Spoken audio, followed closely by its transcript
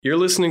You're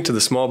listening to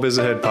the Small Biz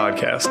Ahead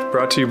podcast,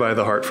 brought to you by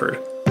The Hartford.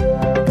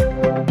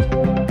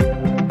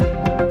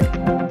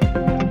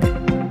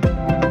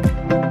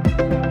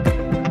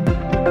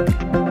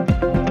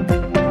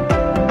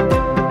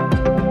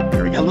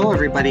 Hello,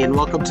 everybody, and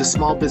welcome to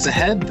Small Biz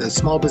Ahead, the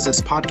small business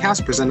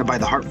podcast presented by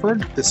The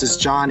Hartford. This is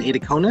John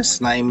Adakonis,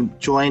 and I'm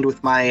joined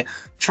with my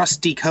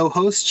trusty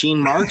co-host, Gene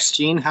Marks.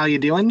 Gene, how you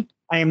doing?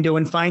 I am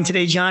doing fine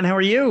today, John. How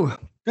are you?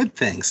 Good,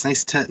 thanks.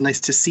 Nice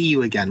to see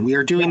you again. We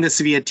are doing this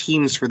via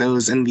Teams for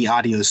those in the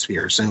audio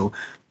sphere, so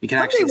we can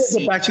actually we'll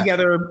get back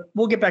together.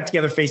 We'll get back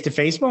together face to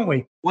face, won't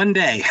we? One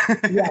day.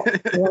 Yeah,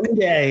 one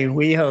day,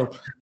 we hope.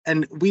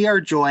 And we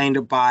are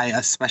joined by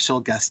a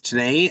special guest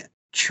today,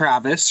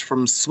 Travis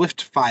from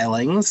Swift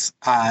Filings.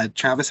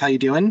 Travis, how you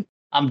doing?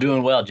 I'm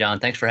doing well,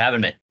 John. Thanks for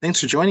having me. Thanks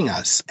for joining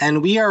us.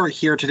 And we are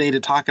here today to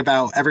talk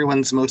about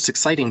everyone's most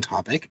exciting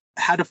topic,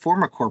 how to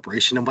form a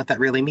corporation and what that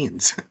really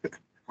means.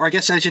 Or I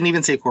guess I shouldn't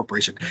even say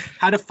corporation,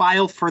 how to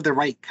file for the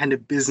right kind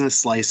of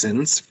business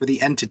license for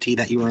the entity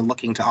that you are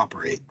looking to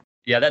operate.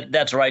 Yeah,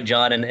 that's right,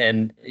 John.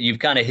 And you've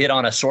kind of hit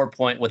on a sore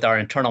point with our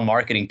internal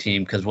marketing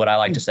team, because what I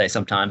like to say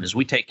sometimes is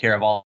we take care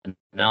of all the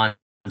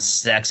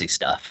non-sexy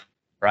stuff,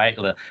 right?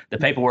 The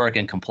paperwork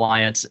and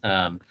compliance,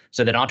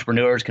 so that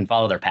entrepreneurs can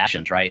follow their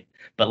passions, right?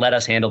 But let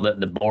us handle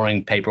the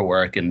boring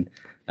paperwork. And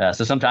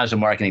so sometimes the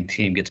marketing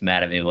team gets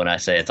mad at me when I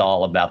say it's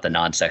all about the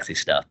non-sexy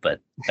stuff, but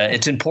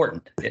it's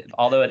important.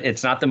 Although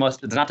it's not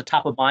the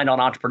top of mind on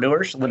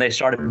entrepreneurs when they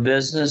start a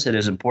business, it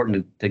is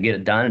important to get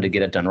it done and to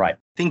get it done right.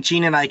 I think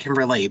Gene and I can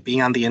relate.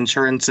 Being on the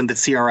insurance and the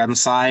CRM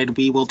side,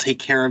 we will take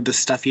care of the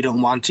stuff you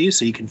don't want to,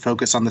 so you can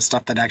focus on the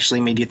stuff that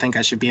actually made you think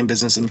I should be in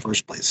business in the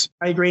first place.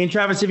 I agree. And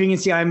Travis, if you can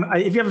see,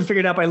 if you haven't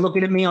figured out by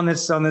looking at me on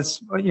this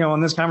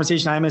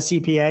conversation, I'm a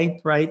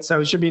CPA, right?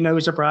 So it should be no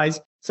surprise.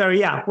 So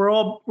yeah, we're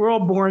all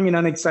boring and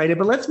unexcited,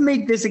 but let's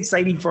make this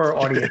exciting for our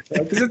audience,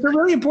 right? Because it's a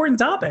really important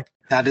topic.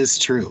 That is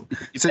true.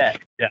 Yeah.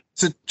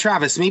 So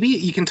Travis, maybe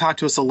you can talk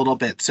to us a little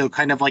bit. So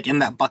kind of like in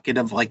that bucket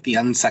of like the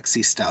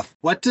unsexy stuff,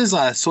 what does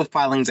Swift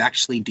Filings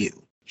actually do?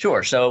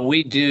 Sure. So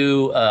we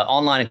do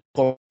online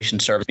incorporation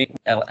service,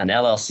 an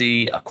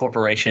LLC, a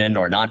corporation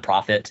or a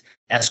nonprofit,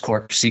 S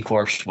Corp, C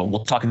Corp.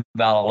 We'll talk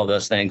about all of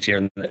those things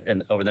here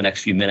over the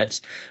next few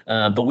minutes.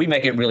 But we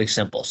make it really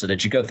simple so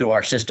that you go through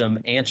our system,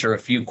 answer a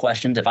few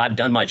questions. If I've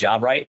done my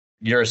job right,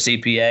 you're a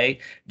CPA.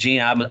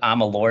 Gene,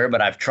 I'm a lawyer,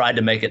 but I've tried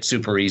to make it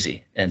super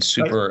easy and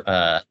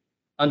super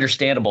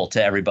understandable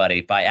to everybody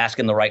by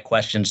asking the right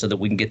questions so that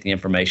we can get the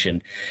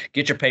information,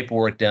 get your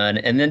paperwork done,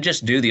 and then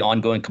just do the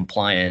ongoing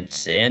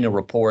compliance, annual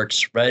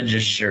reports,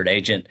 registered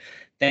agent,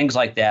 things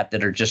like that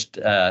are just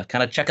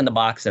kind of checking the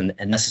box and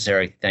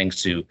necessary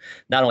things to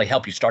not only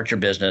help you start your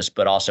business,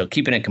 but also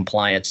keep it in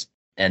compliance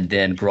and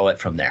then grow it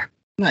from there.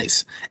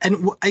 Nice.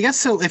 And I guess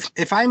so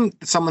if I'm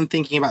someone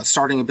thinking about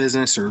starting a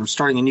business or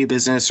starting a new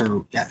business,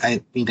 or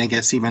I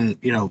guess even,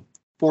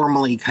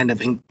 formally kind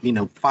of,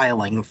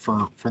 filing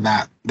for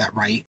that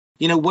right.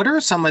 What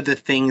are some of the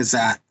things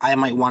that I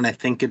might want to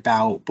think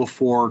about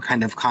before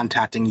kind of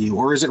contacting you?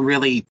 Or is it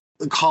really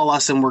call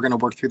us and we're going to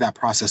work through that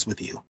process with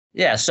you?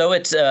 Yeah. So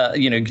it's, the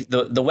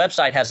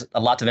website has a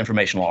lot of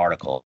informational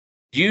articles.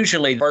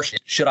 Usually first,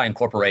 should I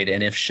incorporate?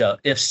 And if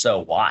so,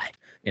 why?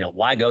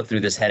 Why go through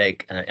this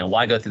headache and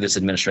why go through this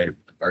administrative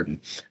burden?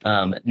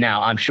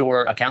 Now, I'm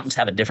sure accountants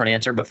have a different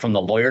answer, but from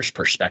the lawyer's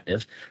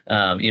perspective,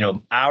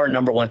 our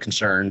number one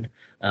concern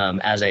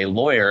as a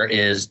lawyer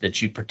is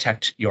that you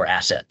protect your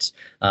assets,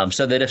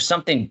 so that if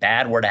something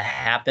bad were to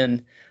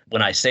happen,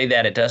 when I say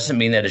that, it doesn't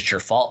mean that it's your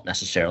fault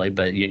necessarily,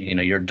 but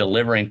you're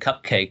delivering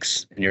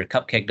cupcakes and your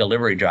cupcake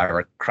delivery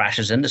driver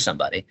crashes into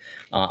somebody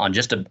on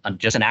just an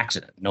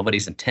accident.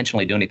 Nobody's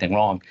intentionally doing anything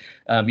wrong.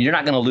 You're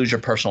not going to lose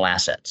your personal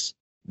assets.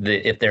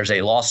 If there's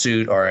a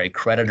lawsuit or a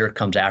creditor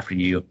comes after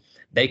you,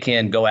 they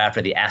can go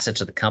after the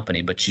assets of the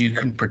company, but you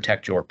can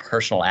protect your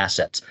personal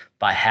assets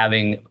by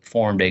having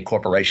formed a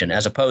corporation,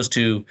 as opposed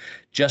to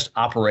just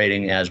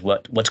operating as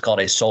what's called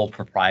a sole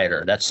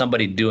proprietor. That's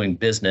somebody doing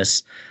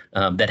business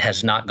that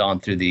has not gone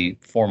through the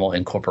formal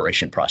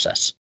incorporation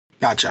process.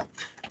 Gotcha.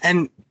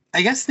 And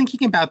I guess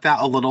thinking about that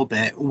a little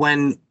bit,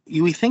 when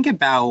we think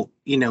about,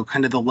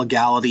 kind of the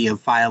legality of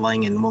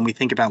filing, and when we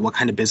think about what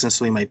kind of business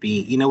we might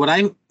be, what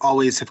I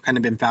always have kind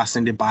of been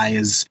fascinated by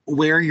is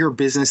where your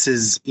business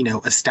is,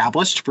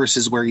 established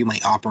versus where you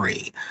might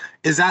operate.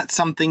 Is that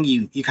something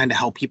you kind of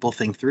help people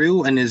think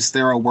through? And is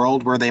there a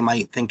world where they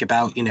might think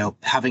about,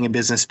 having a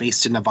business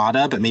based in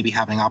Nevada, but maybe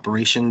having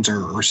operations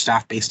or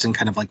staff based in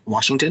kind of like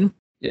Washington?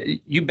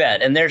 You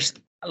bet. And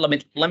let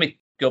me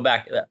go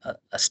back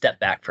a step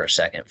back for a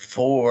second.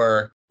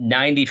 For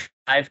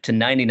 95 to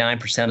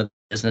 99% of the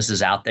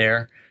businesses out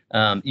there,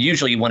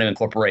 usually you want to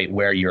incorporate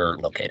where you're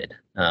located.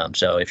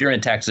 So if you're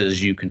in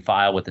Texas, you can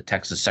file with the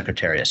Texas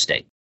Secretary of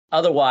State.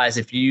 Otherwise,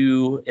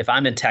 if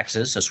I'm in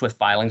Texas, so Swift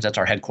Filings, that's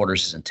our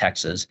headquarters is in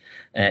Texas,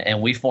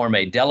 and we form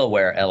a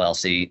Delaware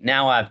LLC,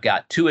 now I've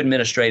got two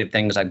administrative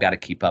things I've got to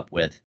keep up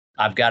with.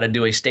 I've got to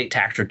do a state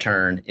tax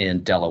return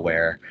in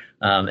Delaware.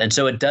 And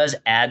so it does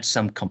add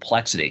some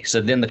complexity.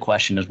 So then the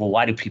question is, well,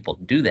 why do people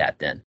do that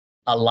then?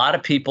 A lot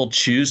of people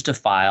choose to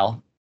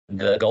file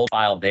the gold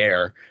file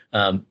there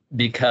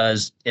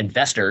because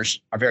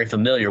investors are very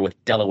familiar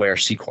with Delaware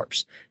C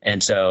Corps.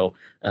 And so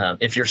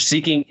if you're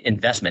seeking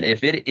investment,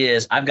 if it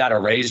is, I've got to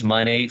raise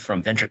money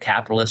from venture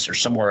capitalists or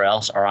somewhere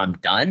else, or I'm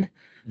done,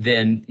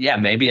 then yeah,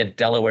 maybe a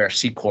Delaware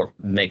C Corp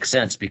makes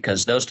sense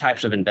because those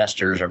types of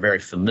investors are very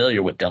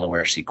familiar with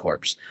Delaware C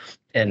Corps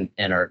and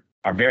are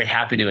very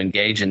happy to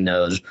engage in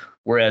those,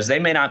 whereas they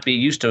may not be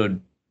used to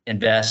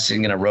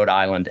investing in a Rhode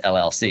Island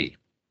LLC.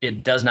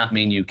 It does not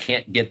mean you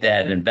can't get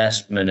that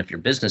investment if your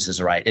business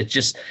is right. It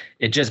just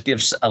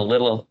gives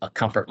a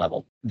comfort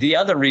level. The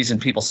other reason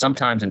people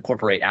sometimes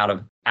incorporate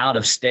out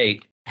of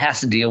state has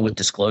to deal with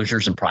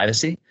disclosures and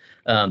privacy.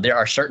 There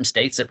are certain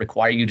states that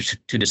require you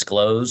to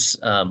disclose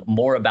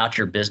more about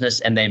your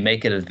business, and they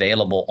make it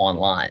available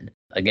online.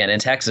 Again, in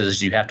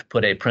Texas, you have to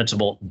put a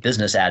principal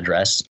business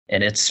address,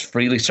 and it's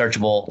freely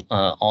searchable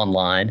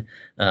online.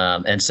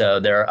 And so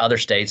there are other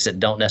states that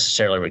don't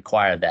necessarily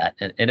require that.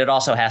 And it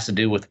also has to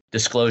do with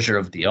disclosure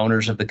of the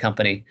owners of the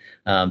company.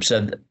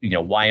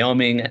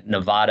 Wyoming,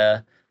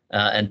 Nevada,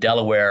 and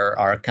Delaware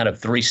are kind of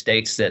three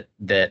states that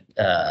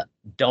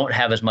don't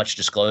have as much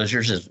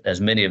disclosures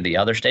as many of the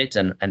other states,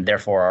 and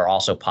therefore are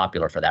also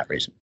popular for that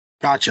reason.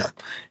 Gotcha.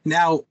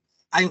 Now,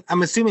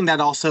 I'm assuming that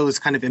also is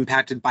kind of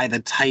impacted by the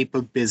type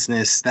of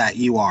business that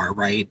you are,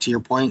 right? To your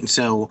point.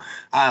 So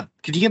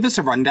could you give us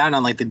a rundown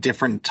on like the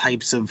different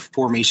types of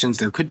formations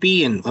there could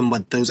be and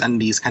what those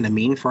entities kind of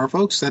mean for our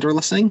folks that are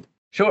listening?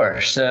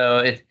 Sure.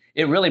 So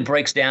it really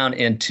breaks down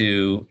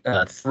into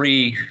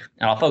three,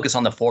 and I'll focus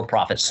on the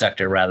for-profit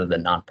sector rather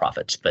than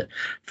nonprofits. But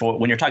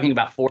when you're talking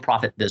about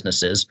for-profit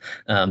businesses,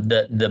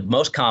 the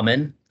most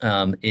common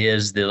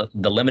is the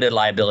limited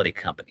liability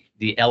company,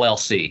 the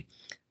LLC.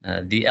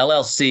 The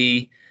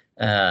LLC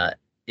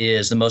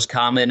is the most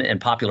common and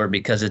popular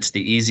because it's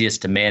the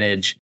easiest to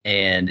manage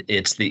and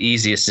it's the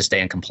easiest to stay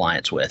in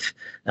compliance with.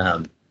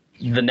 The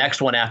next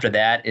one after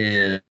that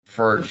is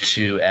referred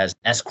to as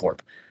S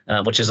Corp,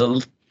 which is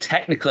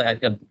technically,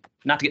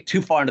 not to get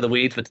too far into the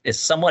weeds, but it's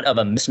somewhat of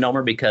a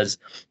misnomer because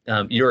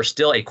you're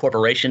still a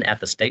corporation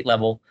at the state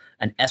level.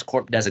 An S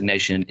Corp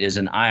designation is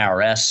an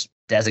IRS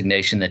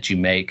designation that you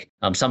make.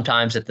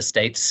 Sometimes at the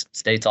states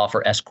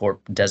offer S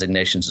Corp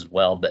designations as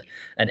well, but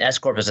an S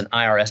Corp is an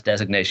IRS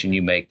designation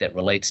you make that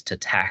relates to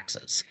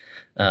taxes.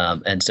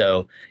 And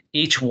so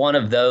each one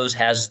of those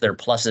has their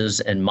pluses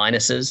and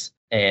minuses,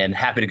 and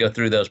happy to go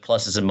through those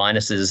pluses and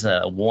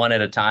minuses one at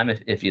a time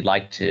if you'd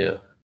like to.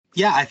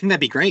 Yeah, I think that'd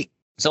be great.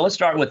 So let's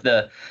start with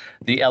the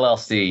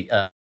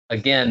LLC.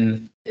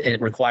 Again,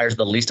 it requires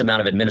the least amount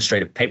of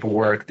administrative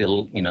paperwork.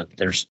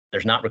 There's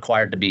not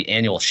required to be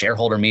annual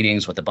shareholder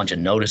meetings with a bunch of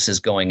notices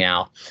going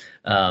out.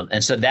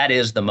 And so that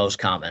is the most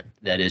common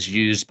that is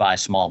used by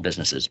small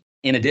businesses.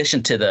 In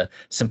addition to the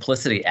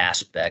simplicity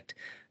aspect,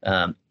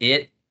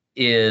 it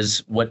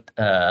is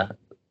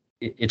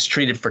it's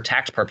treated for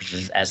tax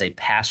purposes as a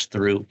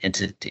pass-through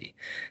entity.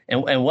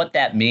 And what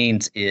that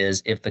means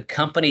is if the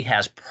company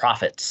has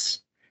profits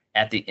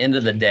at the end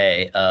of the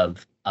day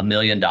of $1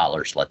 million,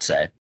 let's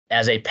say,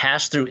 as a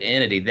pass-through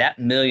entity, that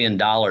 $1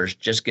 million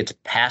just gets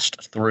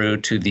passed through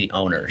to the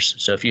owners.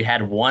 So if you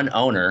had one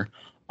owner,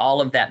 all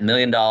of that $1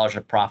 million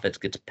of profits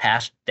gets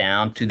passed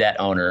down to that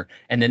owner,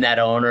 and then that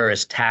owner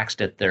is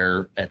taxed at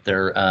their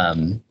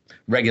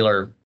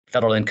regular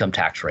federal income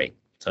tax rate.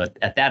 So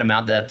at that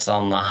amount, that's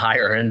on the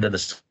higher end of the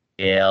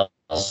scale.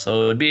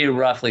 So it would be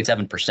roughly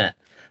 7%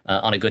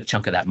 on a good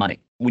chunk of that money.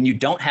 When you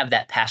don't have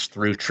that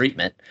pass-through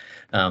treatment,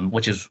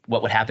 which is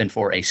what would happen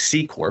for a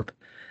C Corp,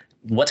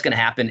 what's going to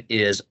happen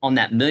is on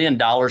that $1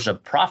 million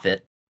of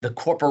profit, the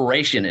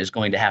corporation is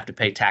going to have to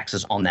pay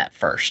taxes on that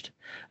first.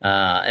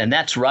 And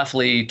that's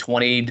roughly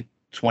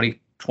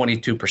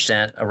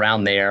 22%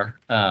 around there.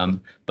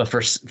 But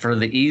for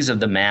the ease of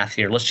the math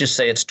here, let's just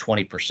say it's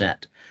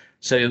 20%.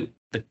 So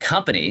the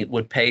company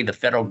would pay the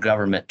federal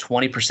government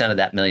 20% of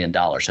that $1 million.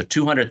 So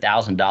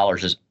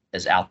 $200,000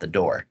 is out the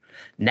door.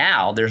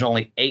 Now there's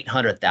only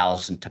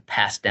 $800,000 to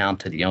pass down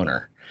to the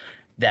owner.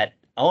 That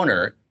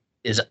owner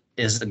is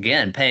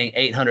again paying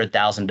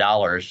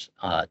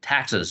 $800,000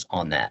 taxes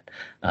on that,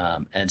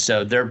 and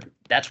so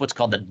that's what's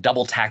called the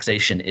double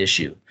taxation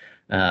issue.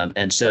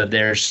 And so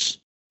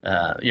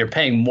you're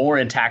paying more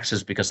in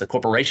taxes because the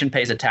corporation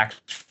pays a tax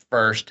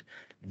first,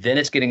 then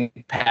it's getting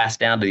passed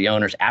down to the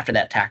owners after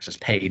that tax is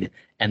paid,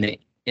 and the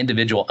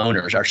individual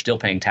owners are still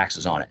paying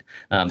taxes on it.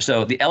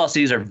 So the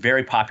LLCs are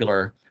very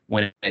popular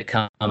when it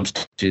comes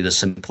to the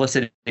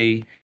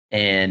simplicity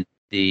and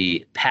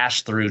the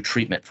pass-through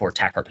treatment for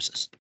tax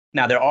purposes.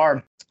 Now, there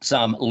are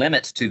some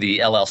limits to the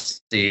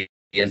LLC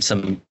and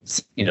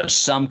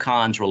some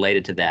cons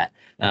related to that.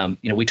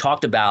 We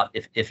talked about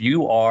if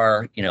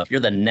you're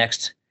the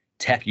next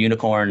tech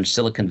unicorn,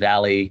 Silicon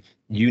Valley,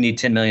 you need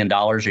 $10 million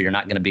or you're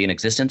not going to be in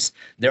existence.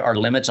 There are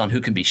limits on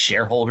who can be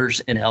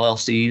shareholders in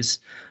LLCs.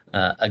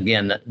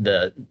 Again,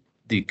 the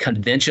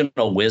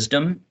conventional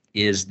wisdom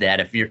is that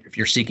if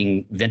you're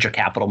seeking venture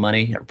capital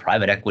money or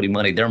private equity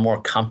money, they're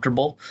more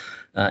comfortable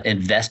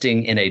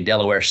investing in a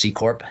Delaware C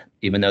Corp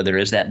even though there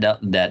is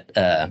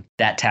that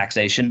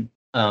taxation.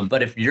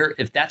 But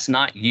if that's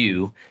not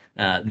you,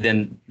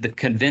 then the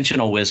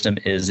conventional wisdom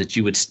is that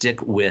you would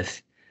stick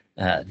with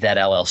that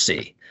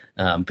LLC,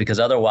 because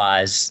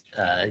otherwise,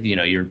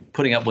 you're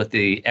putting up with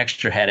the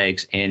extra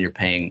headaches and you're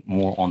paying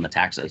more on the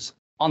taxes.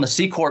 On the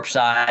C Corp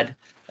side,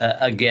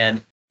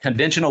 again,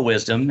 conventional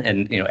wisdom,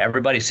 and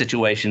everybody's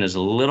situation is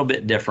a little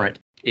bit different,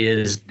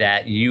 is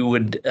that you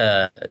would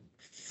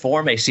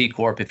form a C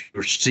Corp if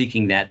you're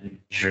seeking that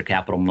venture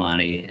capital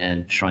money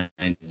and trying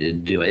to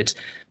do it.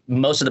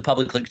 Most of the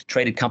publicly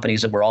traded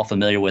companies that we're all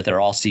familiar with are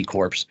all C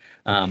Corps.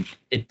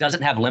 It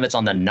doesn't have limits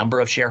on the number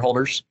of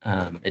shareholders.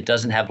 It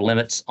doesn't have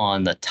limits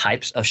on the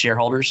types of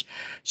shareholders.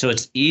 So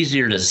it's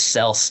easier to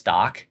sell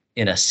stock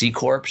in a C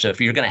Corp. So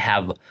if you're going to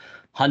have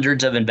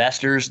hundreds of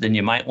investors, then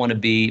you might want to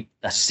be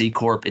a C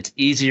Corp. It's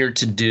easier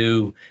to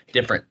do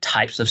different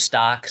types of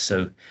stock.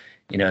 So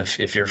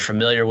if you're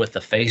familiar with the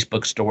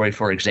Facebook story,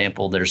 for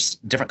example, there's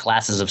different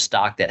classes of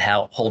stock that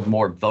hold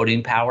more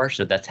voting power.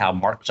 So that's how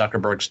Mark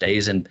Zuckerberg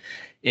stays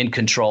in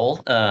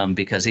control,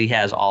 because he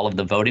has all of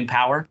the voting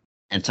power.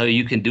 And so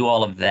you can do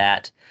all of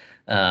that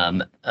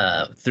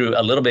through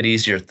a little bit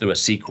easier through a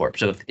C Corp.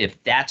 So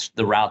if that's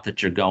the route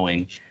that you're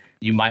going,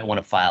 you might want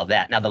to file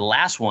that. Now, the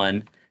last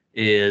one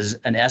is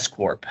an S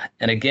Corp.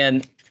 And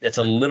again, it's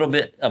a little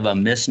bit of a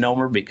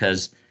misnomer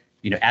because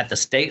at the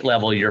state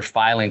level, you're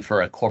filing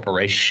for a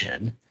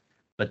corporation,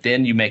 but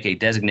then you make a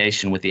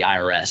designation with the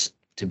IRS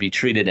to be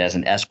treated as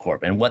an S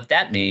Corp. And what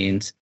that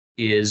means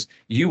is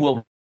you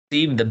will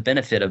receive the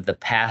benefit of the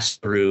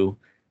pass-through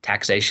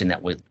taxation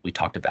that we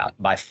talked about.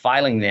 By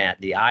filing that,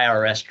 the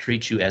IRS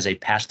treats you as a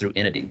pass-through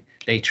entity.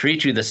 They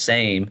treat you the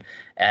same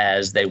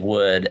as they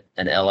would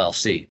an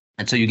LLC.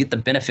 And so you get the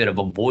benefit of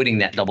avoiding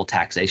that double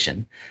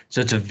taxation.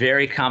 So it's a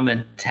very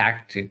common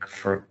tactic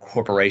for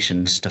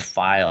corporations to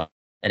file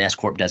an S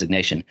Corp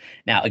designation.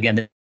 Now, again,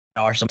 there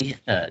are some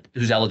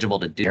who's eligible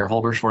to do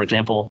shareholders, for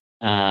example.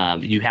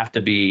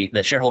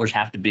 The shareholders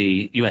have to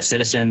be U.S.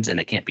 citizens, and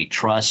they can't be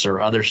trusts or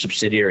other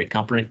subsidiary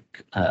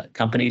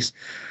companies.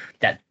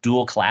 That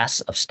dual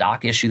class of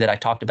stock issue that I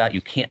talked about, you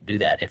can't do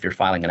that if you're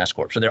filing an S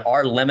Corp. So there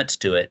are limits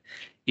to it,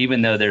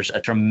 even though there's a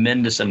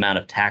tremendous amount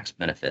of tax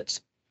benefits.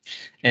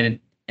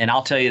 And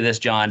I'll tell you this,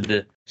 John,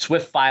 the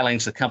Swift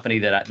Filings, the company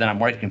that I'm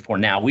working for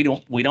now, we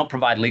don't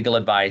provide legal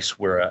advice.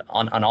 We're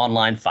an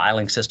online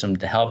filing system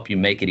to help you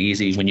make it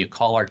easy. When you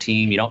call our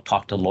team, you don't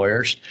talk to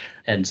lawyers.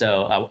 And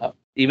so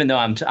even though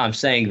I'm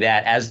saying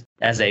that as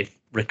a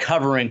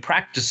recovering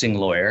practicing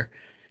lawyer,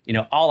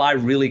 all I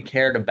really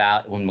cared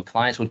about when my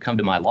clients would come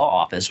to my law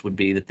office would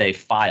be that they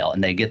file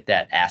and they get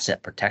that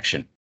asset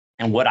protection.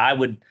 And what I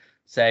would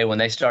say when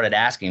they started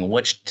asking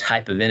which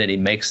type of entity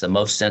makes the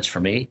most sense for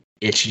me,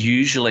 it's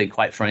usually,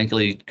 quite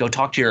frankly, go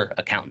talk to your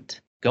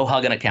accountant. Go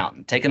hug an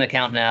accountant. Take an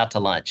accountant out to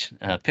lunch.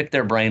 Pick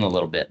their brain a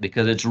little bit,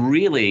 because it's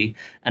really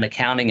an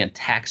accounting and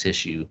tax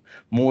issue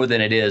more than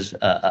it is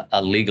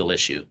a legal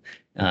issue.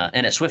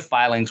 And at Swift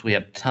Filings, we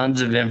have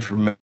tons of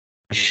information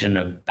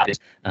about it.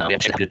 We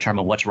have to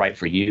determine what's right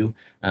for you.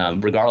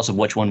 Regardless of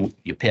which one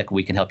you pick,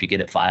 we can help you get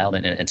it filed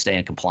and stay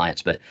in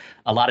compliance. But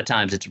a lot of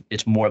times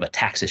it's more of a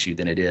tax issue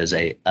than it is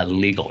a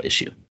legal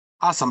issue.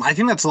 Awesome. I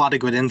think that's a lot of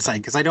good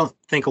insight, because I don't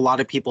think a lot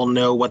of people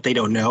know what they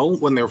don't know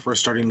when they're first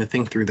starting to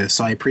think through this.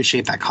 So I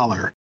appreciate that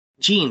color.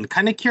 Gene,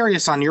 kind of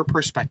curious on your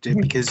perspective,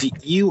 because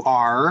you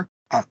are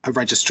a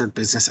registered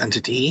business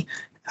entity.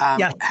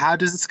 Yeah. How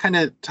does this kind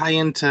of tie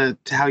into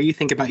how you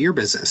think about your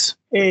business?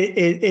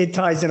 It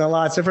ties in a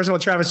lot. So first of all,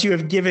 Travis, you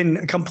have given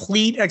a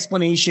complete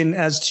explanation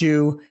as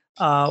to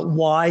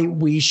why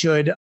we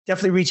should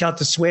definitely reach out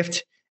to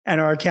Swift and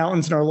our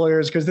accountants and our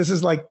lawyers, because this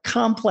is like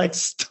complex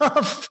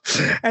stuff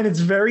and it's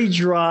very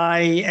dry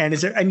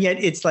and yet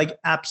it's like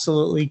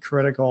absolutely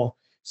critical.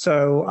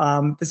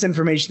 So this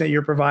information that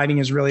you're providing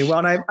is really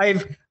well. And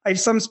I have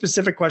some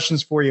specific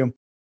questions for you.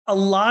 A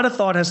lot of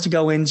thought has to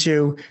go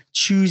into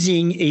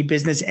choosing a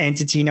business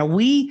entity. Now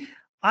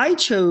I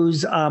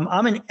chose,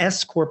 I'm an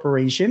S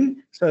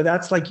corporation. So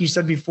that's, like you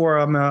said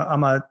before,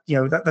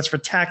 that's for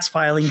tax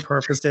filing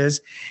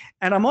purposes.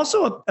 And I'm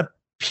also a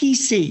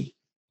PC,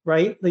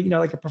 right?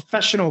 Like a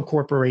professional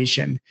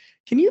corporation.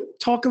 Can you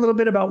talk a little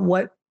bit about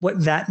what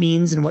that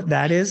means and what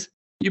that is?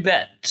 You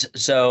bet.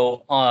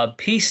 So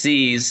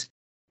PCs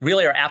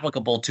really are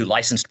applicable to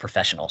licensed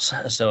professionals.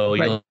 So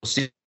right. You'll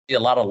see a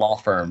lot of law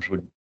firms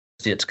would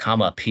it's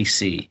comma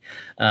PC.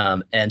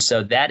 And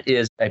so that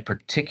is a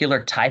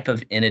particular type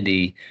of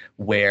entity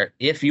where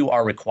if you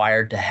are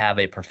required to have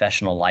a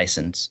professional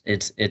license,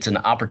 it's an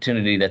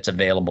opportunity that's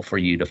available for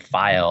you to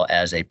file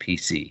as a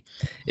PC.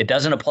 It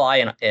doesn't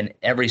apply in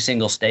every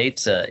single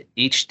state.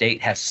 Each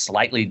state has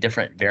slightly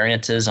different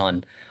variances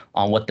on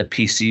what the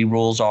PC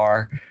rules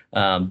are.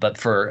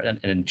 But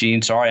and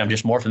Gene, sorry, I'm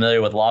just more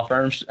familiar with law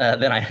firms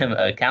than I am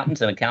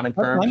accountants and accounting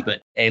firms. Okay.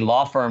 But a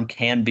law firm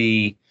can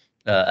be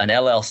an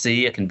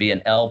LLC, it can be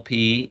an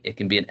LP, it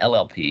can be an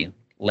LLP.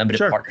 limited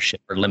Sure.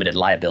 partnership or limited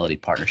liability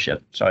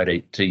partnership.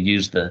 Sorry to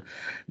use the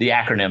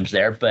acronyms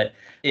there, but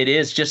it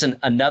is just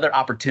another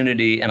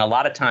opportunity. And a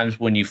lot of times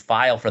when you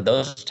file for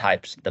those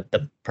types,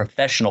 the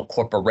professional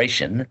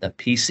corporation, the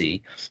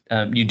PC,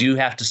 you do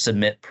have to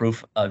submit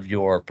proof of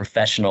your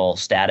professional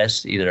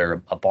status,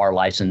 either a bar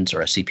license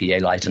or a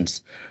CPA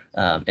license,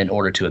 in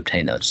order to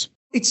obtain those.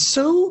 It's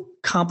so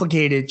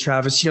complicated,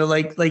 Travis.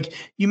 Like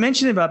you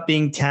mentioned about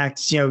being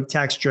tax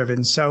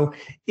driven. So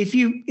if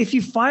you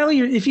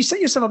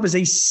set yourself up as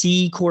a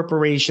C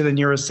corporation, then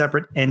you're a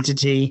separate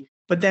entity.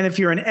 But then if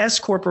you're an S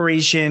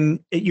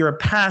corporation, you're a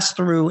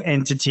pass-through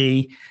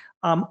entity.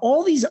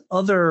 All these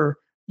other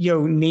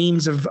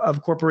names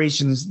of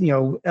corporations,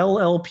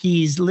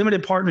 LLPs,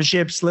 limited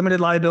partnerships, limited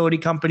liability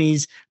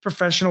companies,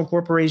 professional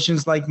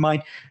corporations like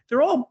mine,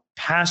 they're all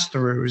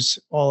pass-throughs,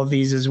 all of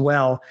these as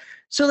well.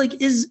 So like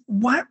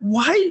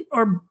why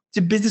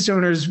do business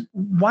owners,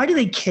 why do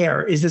they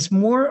care? Is this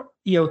more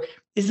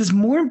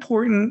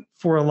important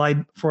for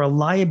a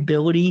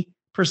liability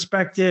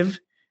perspective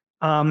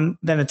than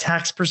a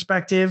tax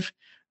perspective?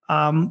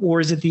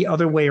 Or is it the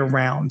other way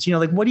around?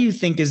 What do you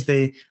think is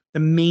the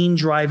main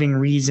driving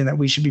reason that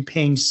we should be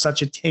paying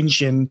such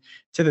attention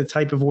to the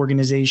type of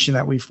organization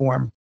that we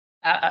form?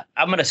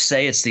 I'm going to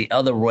say it's the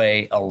other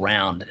way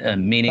around,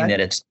 meaning that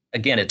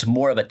it's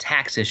more of a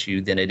tax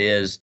issue than it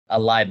is a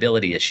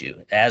liability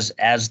issue. As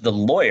the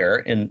lawyer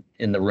in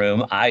the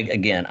room,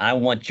 I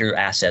want your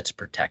assets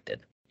protected.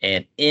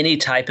 And any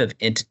type of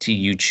entity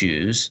you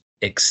choose,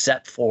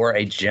 except for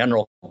a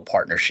general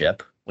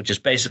partnership, which is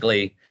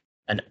basically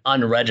an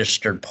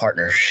unregistered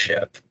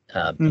partnership,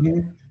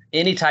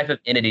 any type of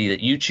entity that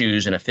you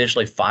choose and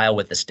officially file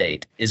with the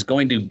state is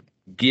going to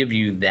give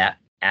you that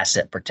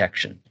asset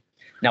protection.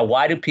 Now,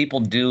 why do people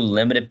do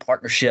limited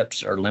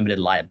partnerships or limited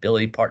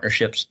liability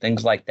partnerships,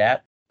 things like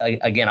that?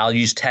 Again, I'll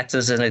use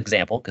Texas as an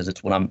example because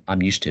it's what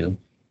I'm used to.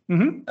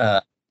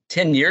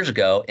 10 years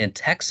ago in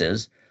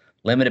Texas,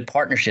 limited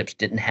partnerships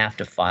didn't have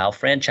to file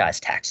franchise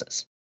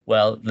taxes.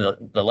 Well,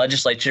 the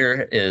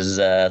legislature is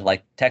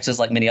like Texas,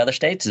 like many other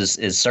states,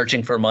 is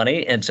searching for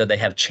money. And so they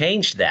have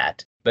changed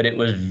that. But it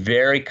was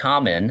very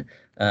common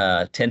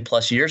 10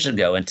 plus years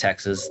ago in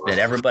Texas that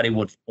everybody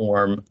would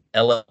form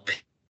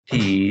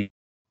LLP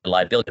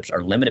liabilities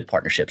or limited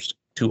partnerships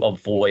to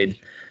avoid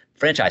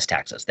franchise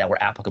taxes that were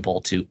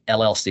applicable to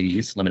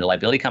LLCs, limited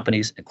liability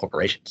companies, and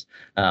corporations.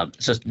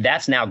 So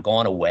that's now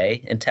gone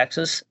away in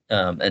Texas.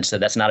 And so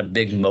that's not a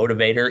big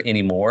motivator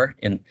anymore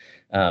in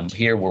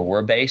here where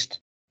we're based.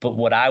 But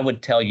what I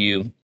would tell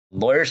you,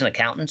 lawyers and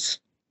accountants,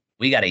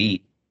 we got to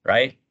eat,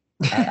 right?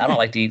 I don't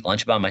like to eat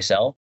lunch by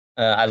myself.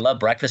 I love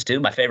breakfast too,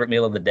 my favorite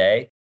meal of the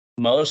day.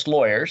 Most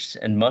lawyers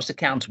and most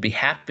accountants would be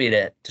happy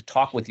to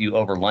talk with you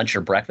over lunch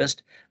or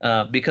breakfast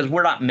because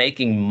we're not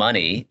making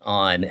money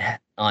on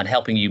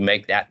helping you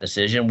make that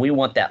decision. We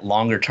want that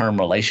longer term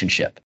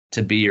relationship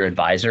to be your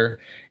advisor.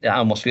 I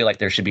almost feel like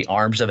there should be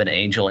arms of an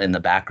angel in the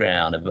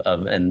background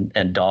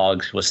and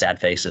dogs with sad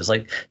faces.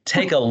 Like,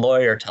 take a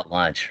lawyer to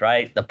lunch,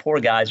 right? The poor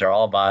guys are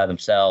all by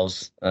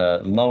themselves,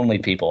 lonely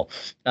people,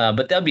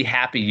 but they'll be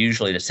happy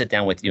usually to sit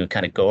down with you and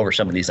kind of go over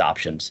some of these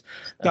options.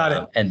 Got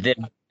it.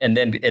 And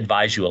then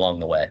advise you along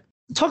the way.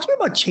 Talk to me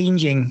about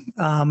changing.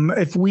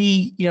 If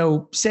we,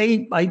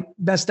 say I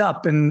messed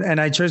up and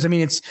I chose,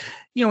 it's,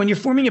 when you're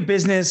forming a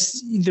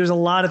business, there's a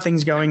lot of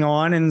things going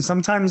on. And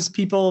sometimes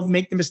people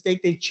make the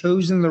mistake they've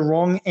chosen the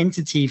wrong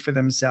entity for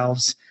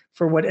themselves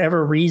for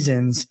whatever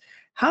reasons.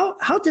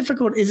 How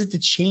difficult is it to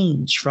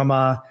change from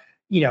from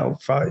an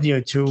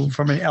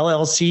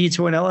LLC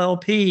to an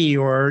LLP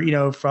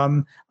or,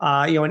 from,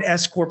 an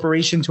S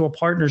corporation to a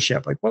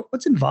partnership? Like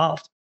what's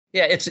involved?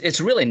 Yeah, it's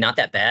really not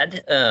that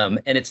bad.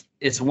 And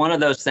it's one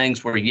of those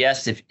things where,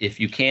 yes, if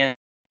you can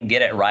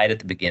get it right at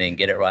the beginning,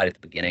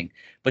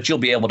 but you'll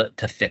be able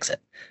to fix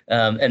it.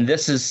 And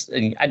this is,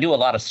 I do a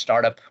lot of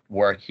startup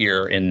work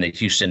here in the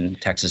Houston,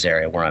 Texas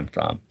area where I'm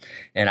from.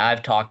 And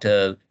I've talked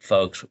to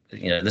folks,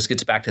 this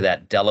gets back to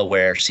that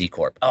Delaware C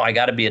Corp. Oh, I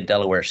got to be a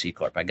Delaware C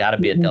Corp. I got to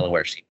be a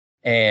Delaware C.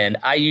 And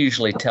I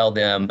usually tell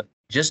them,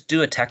 just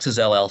do a Texas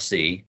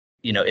LLC.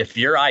 If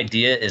your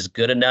idea is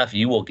good enough,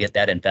 you will get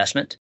that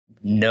investment.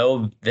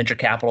 No venture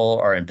capital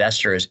or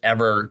investor has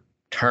ever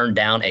turned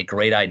down a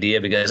great idea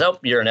because,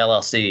 you're an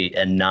LLC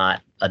and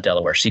not a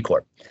Delaware C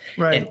Corp.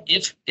 Right. And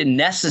if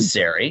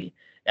necessary,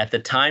 at the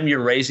time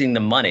you're raising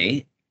the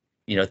money,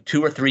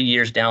 2 or 3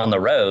 years down the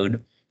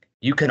road,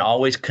 you can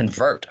always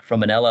convert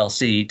from an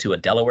LLC to a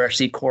Delaware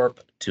C Corp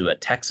to a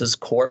Texas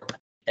Corp.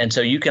 And so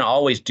you can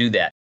always do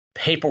that.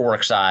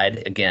 Paperwork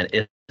side, again,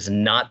 is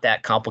not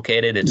that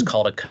complicated. It's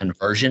called a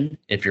conversion.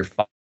 If you're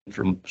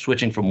from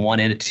switching from one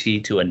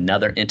entity to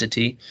another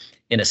entity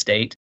in a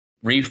state,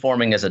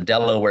 reforming as a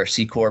Delaware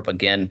C Corp,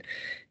 again,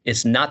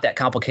 it's not that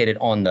complicated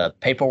on the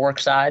paperwork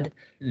side.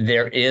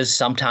 There is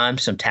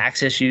sometimes some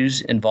tax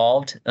issues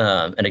involved.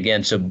 And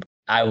again, so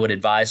I would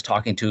advise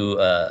talking to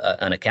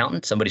an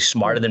accountant, somebody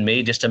smarter than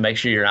me, just to make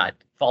sure you're not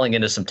falling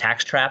into some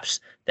tax traps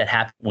that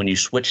happen when you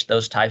switch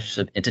those types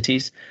of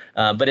entities.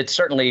 But it's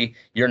certainly,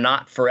 you're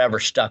not forever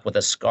stuck with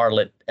a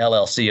Scarlet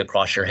LLC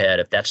across your head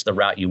if that's the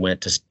route you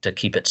went to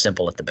keep it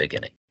simple at the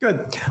beginning.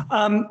 Good.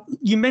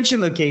 You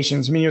mentioned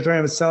locations. I mean, you're talking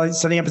about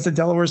setting up as a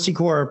Delaware C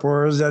Corp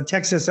or as a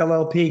Texas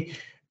LLP.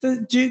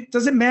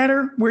 Does it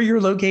matter where you're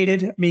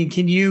located? I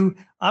mean,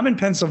 I'm in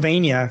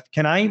Pennsylvania.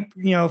 Can I,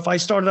 if I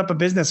started up a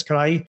business,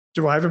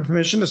 do I have a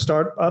permission to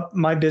start up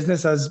my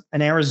business as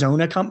an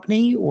Arizona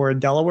company or a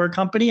Delaware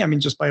company? I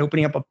mean, just by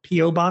opening up a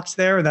PO box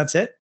there and that's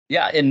it?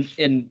 Yeah.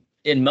 In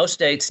most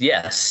states,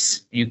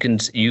 yes, you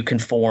can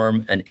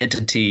form an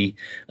entity.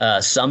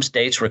 Some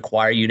states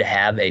require you to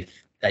have a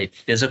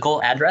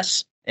physical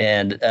address,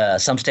 and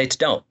some states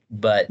don't.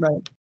 But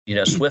right.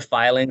 Swift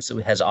Filings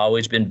has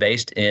always been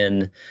based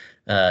in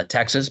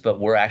Texas, but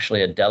we're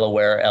actually a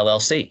Delaware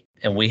LLC,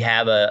 and we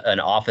have an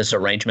office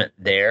arrangement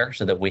there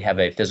so that we have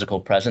a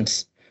physical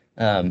presence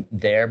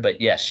there.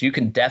 But yes, you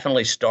can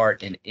definitely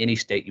start in any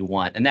state you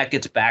want, and that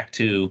gets back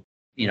to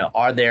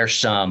are there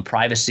some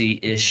privacy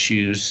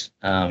issues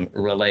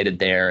related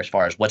there as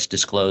far as what's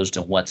disclosed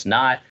and what's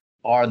not?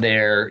 Are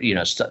there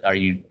are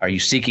you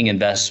seeking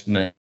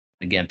investment?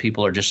 Again,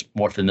 people are just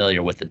more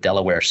familiar with the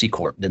Delaware C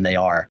Corp than they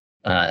are.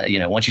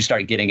 Once you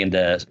start getting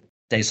into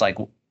states like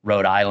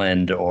Rhode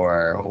Island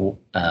or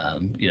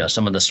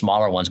some of the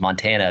smaller ones,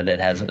 Montana, that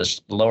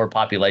has lower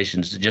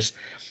populations, just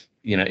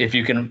if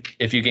you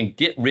can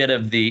get rid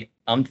of the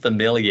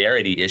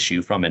unfamiliarity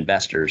issue from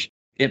investors,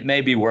 it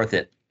may be worth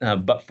it.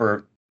 But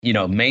for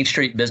Main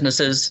Street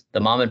businesses, the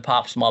mom and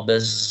pop small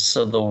business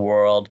of the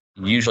world,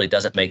 usually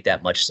doesn't make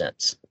that much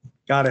sense.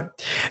 Got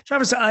it.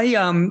 Travis,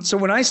 so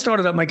when I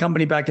started up my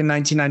company back in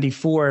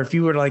 1994, if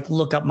you were to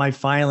look up my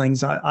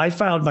filings, I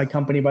filed my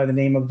company by the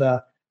name of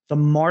the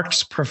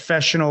Marks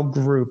Professional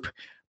Group,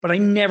 but I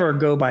never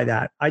go by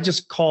that. I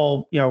just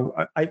call,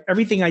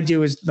 everything I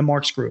do is the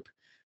Marks Group.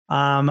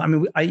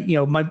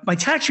 My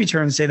tax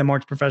returns say the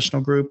Marks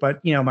Professional Group,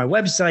 but my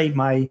website,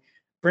 my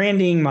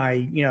branding,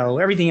 my,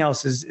 everything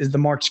else is the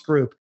Marks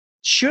Group.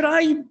 Should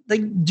I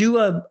do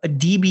a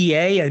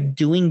DBA, a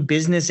doing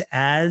business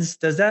as?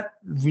 Does that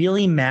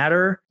really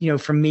matter,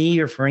 for me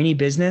or for any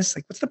business?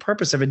 What's the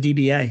purpose of a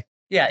DBA?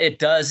 Yeah, it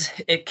does.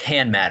 It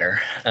can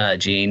matter,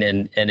 Gene.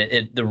 And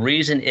the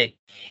reason it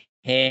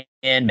can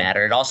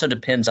matter, it also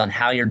depends on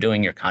how you're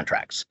doing your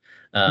contracts.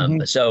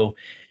 So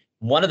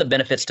one of the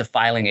benefits to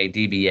filing a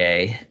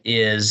DBA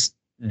is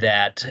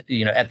that,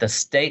 at the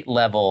state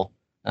level,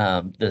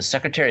 the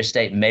Secretary of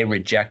State may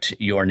reject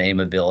your name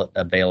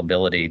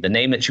availability, the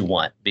name that you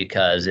want,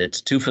 because it's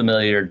too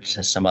familiar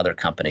to some other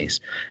companies.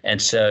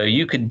 And so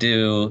you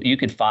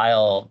could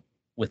file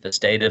with the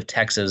state of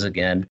Texas,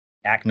 again,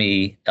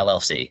 Acme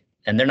LLC,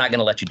 and they're not going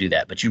to let you do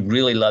that, but you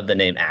really love the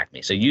name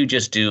Acme. So you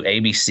just do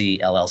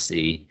ABC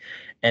LLC,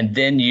 and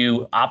then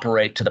you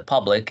operate to the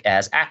public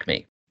as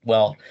Acme.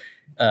 Well,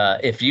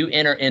 if you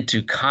enter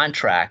into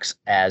contracts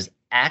as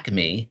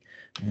Acme,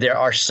 there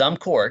are some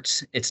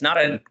courts. It's not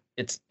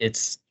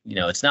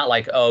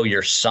like, oh,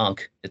 you're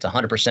sunk. It's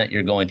 100%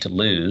 you're going to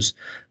lose.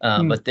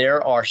 But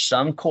there are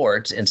some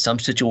courts in some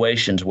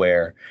situations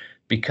where,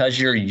 because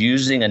you're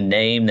using a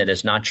name that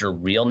is not your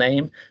real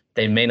name,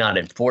 they may not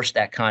enforce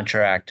that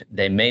contract.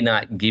 They may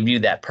not give you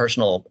that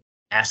personal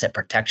asset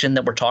protection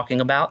that we're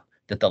talking about,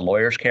 that the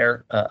lawyers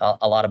care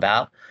a lot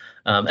about.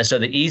 And so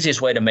the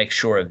easiest way to make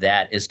sure of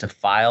that is to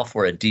file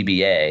for a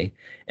DBA.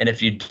 And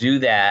if you do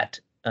that,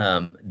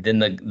 then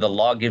the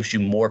law gives you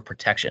more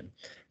protection,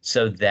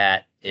 so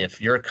that if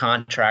you're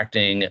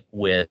contracting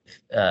with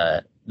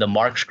the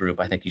Marks Group,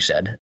 I think you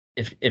said,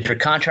 if you're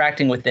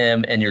contracting with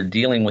them and you're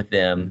dealing with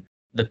them,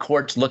 the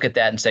courts look at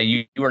that and say,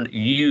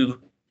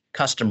 you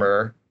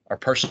customer or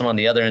person on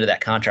the other end of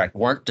that contract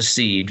weren't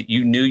deceived.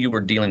 You knew you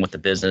were dealing with the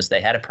business. They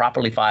had a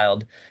properly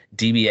filed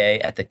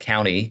DBA at the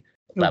county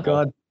level.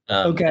 God.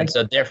 Okay. And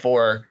so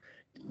therefore,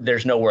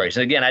 there's no worries.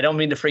 And again, I don't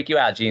mean to freak you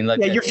out, Gene.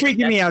 You're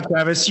freaking me out,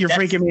 Travis. You're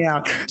freaking me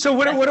out. So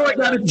what do I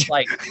got to do?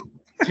 Like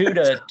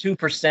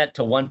 2%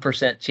 to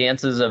 1%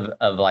 chances of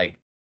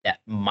that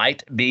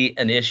might be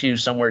an issue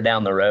somewhere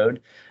down the road.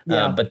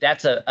 Yeah. But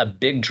that's a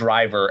big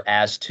driver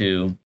as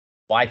to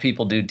why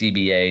people do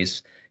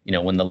DBAs.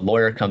 When the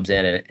lawyer comes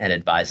in and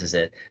advises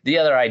it. The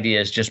other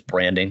idea is just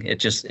branding. It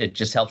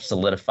just helps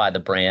solidify the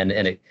brand,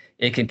 and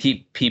it can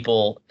keep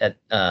people at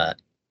the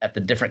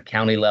different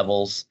county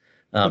levels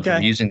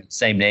from using the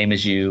same name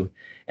as you.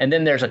 And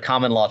then there's a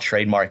common law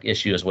trademark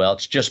issue as well.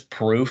 It's just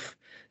proof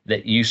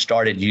that you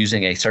started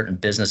using a certain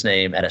business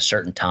name at a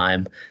certain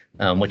time,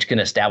 which can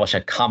establish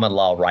a common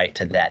law right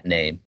to that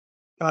name.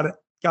 Got it.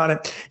 I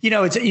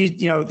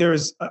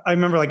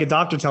remember a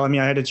doctor telling me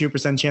I had a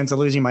 2% chance of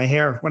losing my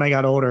hair when I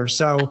got older.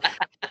 So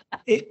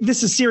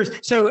this is serious.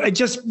 So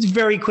just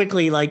very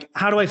quickly,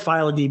 how do I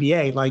file a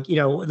DBA?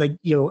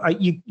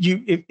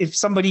 If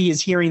somebody is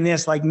hearing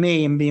this like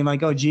me and being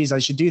like, oh, geez, I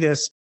should do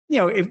this.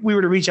 If we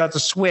were to reach out to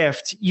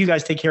Swift, you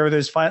guys take care of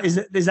those files.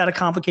 Is that a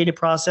complicated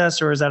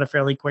process, or is that a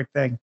fairly quick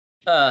thing?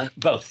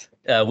 Both.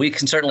 We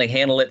can certainly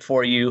handle it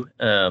for you.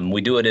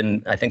 We do it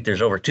in, I think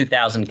there's over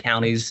 2,000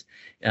 counties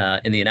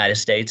in the United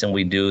States, and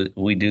we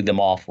do them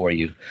all for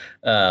you.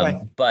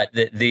 Right. But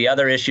the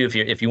other issue,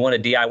 if you want a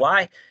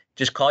DIY,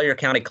 just call your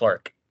county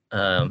clerk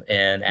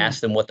and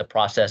ask them what the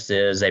process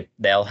is.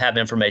 They'll have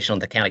information on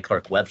the county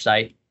clerk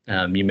website.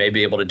 You may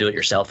be able to do it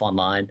yourself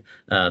online.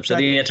 So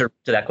the answer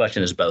to that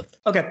question is both.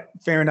 Okay,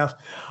 fair enough.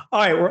 All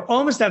right, we're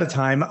almost out of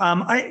time.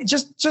 I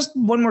just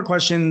one more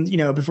question,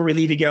 before we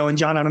leave you go. And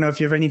John, I don't know if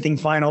you have anything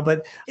final,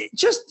 but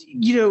just,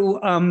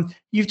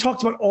 you've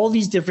talked about all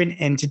these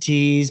different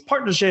entities,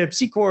 partnerships,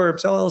 C Corps,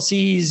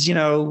 LLCs,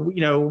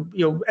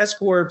 S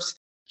Corps.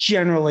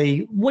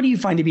 Generally, what do you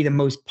find to be the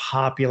most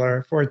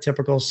popular for a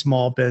typical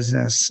small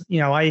business?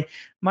 My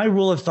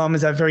rule of thumb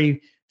is that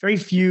very, very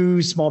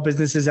few small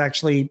businesses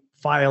actually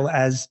file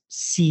as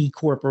C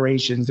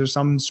corporations. There's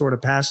some sort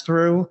of pass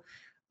through.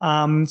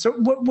 So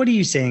what are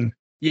you seeing?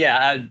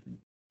 Yeah,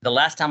 the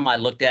last time I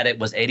looked at it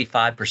was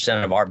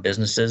 85% of our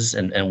businesses,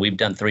 and we've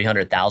done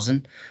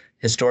 300,000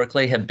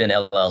 historically, have been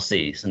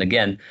LLCs. And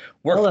again,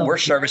 we're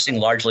servicing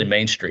largely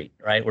Main Street,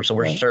 right? We're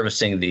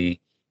servicing the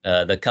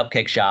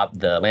cupcake shop,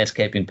 the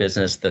landscaping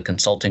business, the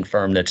consulting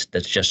firm that's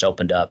just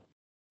opened up.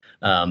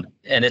 And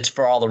it's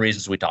for all the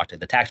reasons we talked about: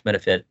 the tax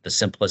benefit, the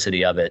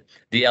simplicity of it.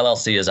 The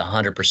LLC is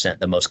 100%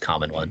 the most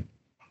common one.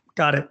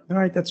 Got it. All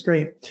right. That's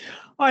great.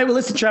 All right. Well,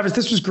 listen, Travis,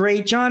 this was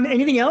great. John,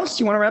 anything else?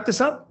 You want to wrap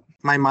this up?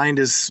 My mind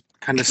is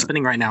kind of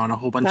spinning right now on a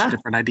whole bunch of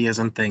different ideas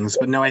and things.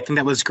 But no, I think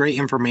that was great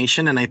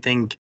information. And I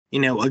think,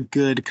 a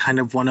good kind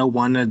of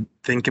 101 to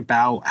think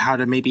about how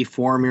to maybe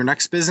form your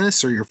next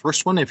business or your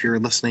first one, if you're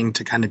listening,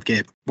 to kind of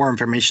get more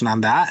information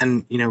on that.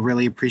 And,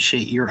 really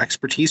appreciate your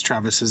expertise,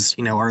 Travis, as,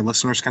 our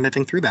listeners kind of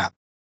think through that.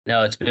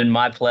 No, it's been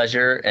my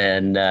pleasure.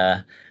 And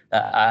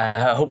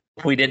I hope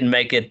we didn't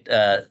make it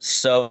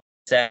so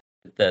sad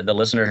that the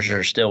listeners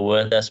are still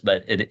with us,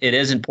 but it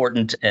is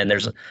important. And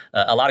there's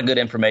a lot of good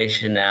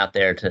information out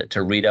there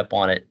to read up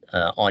on it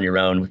on your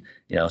own.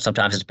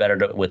 Sometimes it's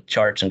better with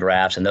charts and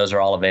graphs, and those are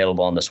all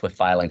available on the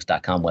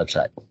swiftfilings.com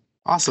website.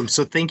 Awesome.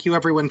 So thank you,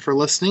 everyone, for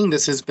listening.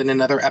 This has been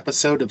another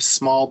episode of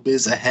Small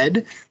Biz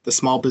Ahead, the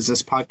small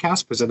business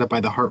podcast presented by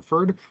The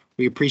Hartford.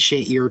 We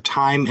appreciate your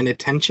time and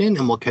attention,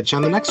 and we'll catch you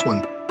on the next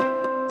one.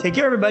 Take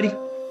care, everybody.